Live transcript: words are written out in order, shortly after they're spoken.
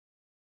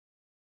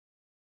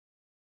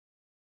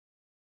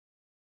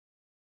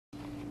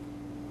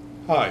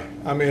Hi,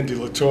 I'm Andy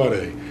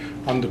Latorre.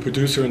 I'm the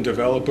producer and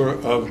developer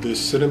of the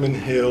Cinnamon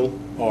Hill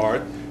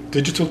Art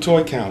digital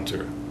toy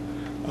counter.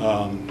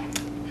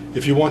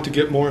 If you want to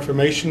get more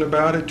information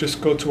about it,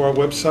 just go to our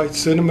website,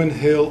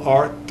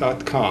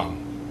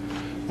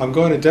 cinnamonhillart.com. I'm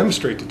going to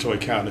demonstrate the toy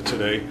counter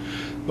today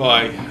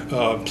by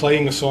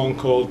playing a song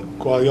called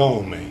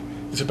Guaglione.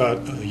 It's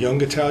about a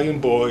young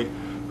Italian boy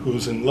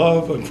who's in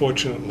love,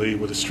 unfortunately,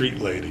 with a street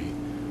lady.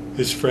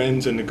 His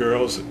friends and the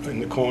girls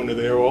in the corner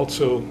there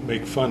also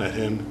make fun at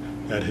him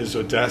at his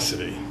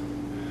audacity.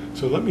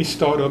 So let me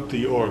start up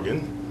the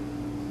organ.